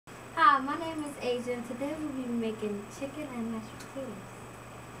my name is Asia, and today we'll be making chicken and mashed potatoes.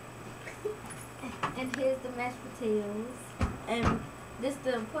 And here's the mashed potatoes. And this is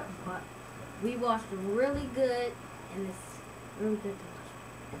the important part. We washed them really good, and it's really good to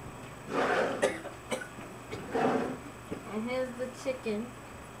wash. And here's the chicken.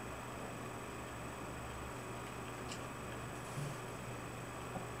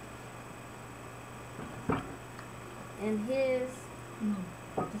 And here's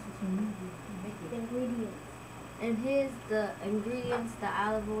the ingredients. And here's the ingredients, the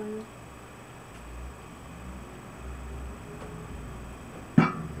olive oil.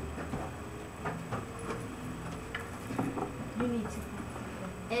 You need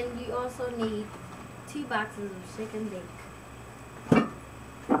and you also need 2 boxes of chicken bake.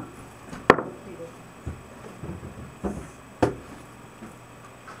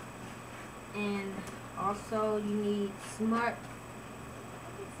 And also you need smart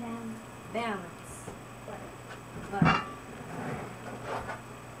balance butter.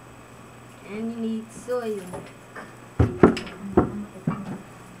 And you need soy milk.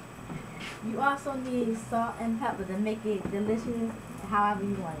 You also need salt and pepper to make it delicious however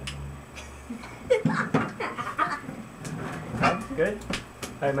you want it. Okay, good.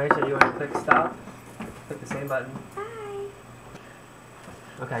 Alright, Maisha, you want to click stop? Click the same button. Hi.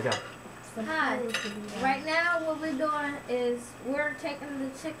 Okay, go. Hi. Right now what we're doing is we're taking the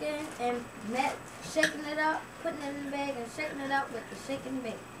chicken and shaking it up, putting it in the bag and shaking it up with the shake and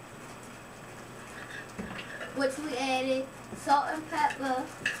bake. Which we added salt and pepper,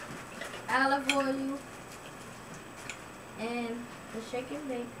 olive oil, and the shake and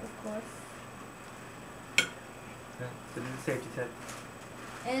bake, of course. Okay, so this is the safety tip.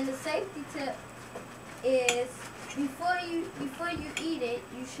 And the safety tip is before you eat it,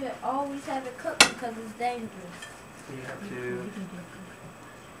 you should always have it cooked because it's dangerous. So you have to...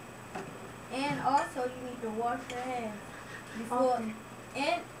 And also you need to wash your hands before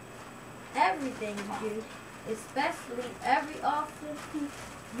and everything you do, especially every often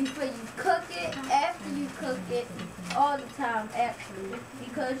before you cook it, after you cook it, all the time actually,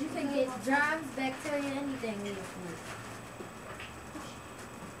 because you can get germs, bacteria, anything in your food.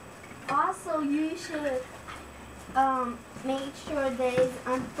 Also, you should make sure that it's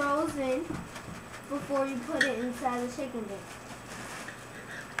unfrozen before you put it inside the chicken bake.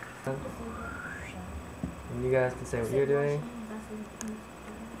 And you guys can say what you're doing.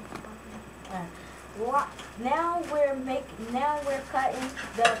 Now we're cutting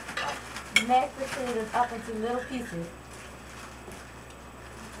the mashed potatoes up into little pieces.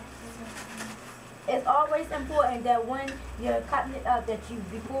 It's always important that when you're cutting it up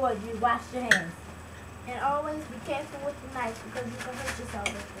before you wash your hands. And always be careful with the knife because you can hurt yourself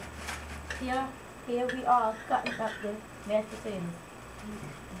with it. Here we are cutting up the mashed potatoes.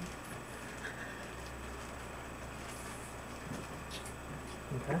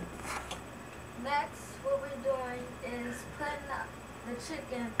 Okay. Next, what we're doing is putting the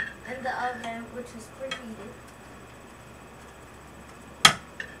chicken in the oven, which is preheated.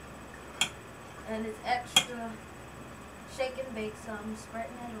 And it's extra shake and bake, so I'm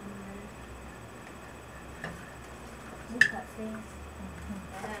spreading that on there. We cut things.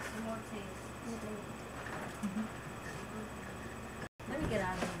 That adds some more taste. Let me get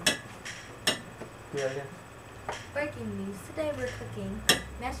out of here. Yeah. Breaking news. Today we're cooking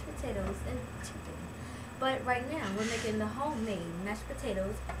mashed potatoes and chicken. But right now we're making the homemade mashed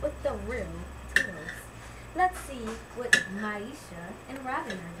potatoes with the real potatoes. Let's see what Maisha and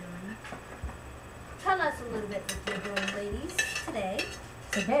Robin are doing. Tell us a little bit what you're doing, ladies, today.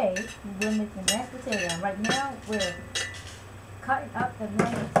 Today, we're making mashed potatoes. Right now, we're cutting up the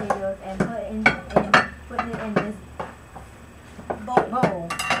mashed potatoes and putting it in this bowl.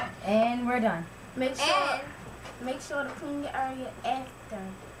 And we're done. Make sure to clean your area after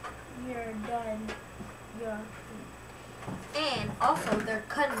you're done your food. And also they're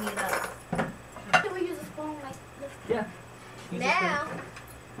cutting it up. Can we use a spoon like this? Yeah. Now,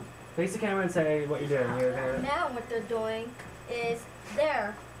 Face the camera and say what you're doing. now what they're doing is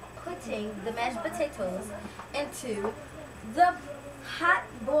they're putting the mashed potatoes into the hot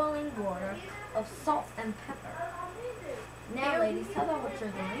boiling water of salt and pepper. Now, ladies, tell them what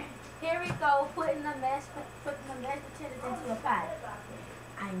you're doing. Here we go, putting the mashed potatoes into a pot.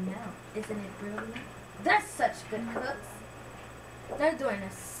 I know, isn't it brilliant? They're such good cooks. They're doing a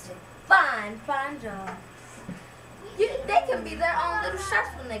fine job. They can be their own little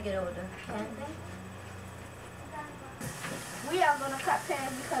chefs when they get older, can't they? We are going to cut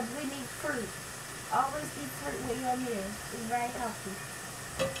pears because we need fruit. Always eat fruit with your meal. It's very healthy.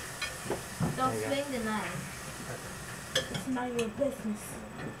 Don't swing the knife. It's not your business.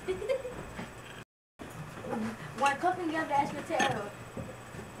 cooking your mashed potatoes,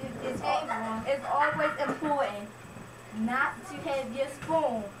 it's always important not to have your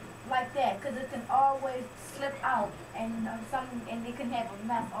spoon like that, because it can always slip out and and it can have a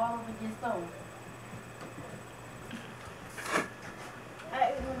mess all over your stove. I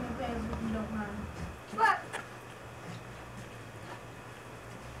ate one of your pans if you don't mind. But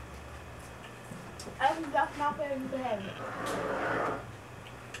that's my favorite behavior.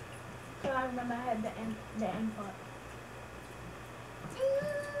 So I remember I had the input.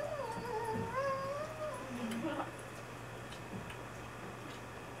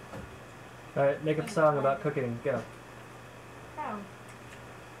 Alright, make up a song about cooking. Go. Oh.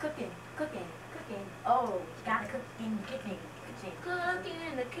 Cooking. Oh, gotta cook in the kitchen. Cooking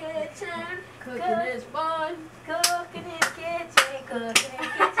in the kitchen. Cooking is fun. Cooking in the kitchen. Cooking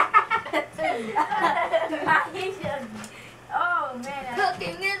in the kitchen. Oh man.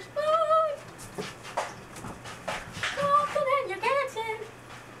 Cooking is food. Cooking in your kitchen.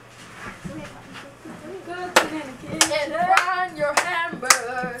 Cooking in the kitchen. And frying your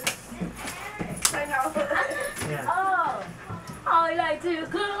hamburgers. Yeah. Oh, I like to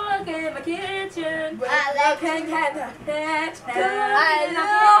cook in my kitchen. I like Cooking in the kitchen. I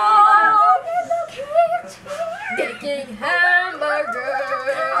love making hamburgers.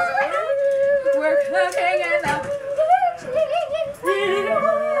 We're cooking in the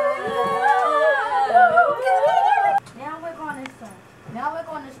Now we're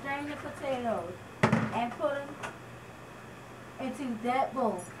going to strain the potatoes and put them into that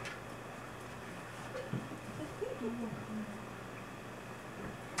bowl.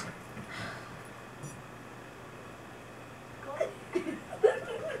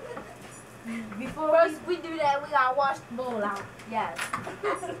 First we do that, we gotta wash the bowl out. Yes.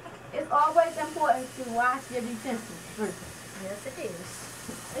 It's always important to wash your utensils first. Yes, it is.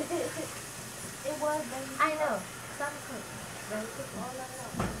 It was, baby. I know. Some cook. Some cook all I know.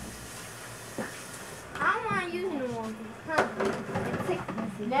 I don't want to use no more.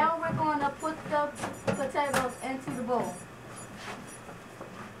 Now we're going to put the potatoes into the bowl.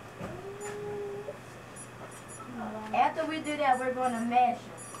 After we do that, we're going to mash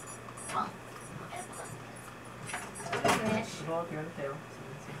them. Mash. Come on, you're on the table.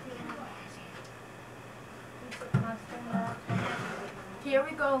 Here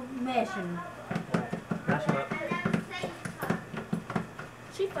we go, mashing. Mash them up.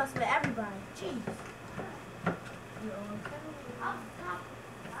 She fussed with everybody. Jeez.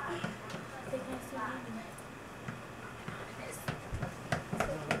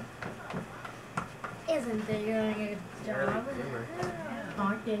 Isn't they doing a job?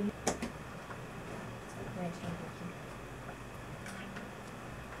 Aren't they?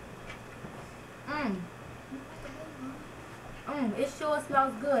 It sure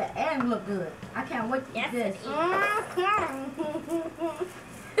smells good and look good. I can't wait to eat this.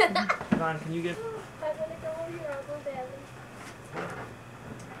 Vaughn, can you get...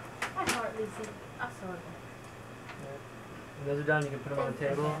 I hardly see. I saw that. When those are done, you can put them on the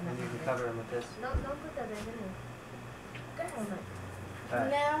table and you can cover them with this. No, don't put that in there.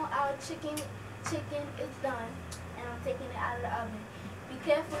 Alright. Now our chicken is done, and I'm taking it out of the oven. Be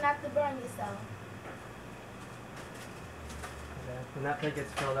careful not to burn yourself. Okay. When that plate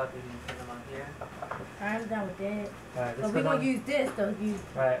gets filled up, you can put them on here. I'm done with that. Alright, this But we're goes going on... to use this, though.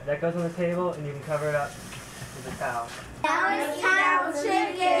 Alright, that goes on the table and you can cover it up with a towel. Now it's time for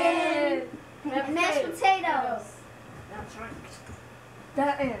chicken. Mashed potatoes.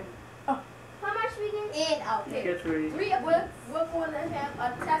 That in. How much we get? And out there. Get ready. We're going to have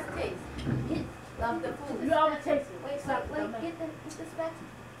a test taste of the food. You always taste it. Wait, get the spatula.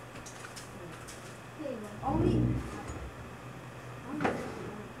 Here you go. Only.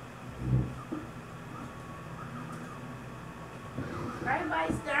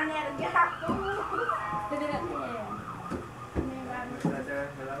 Everybody's staring at a guy. Right there,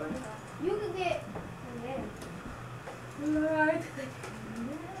 that way. You can get. Right.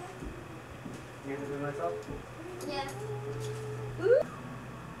 You gonna do myself? Yes.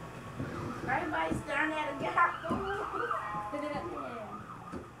 Everybody's staring at a guy.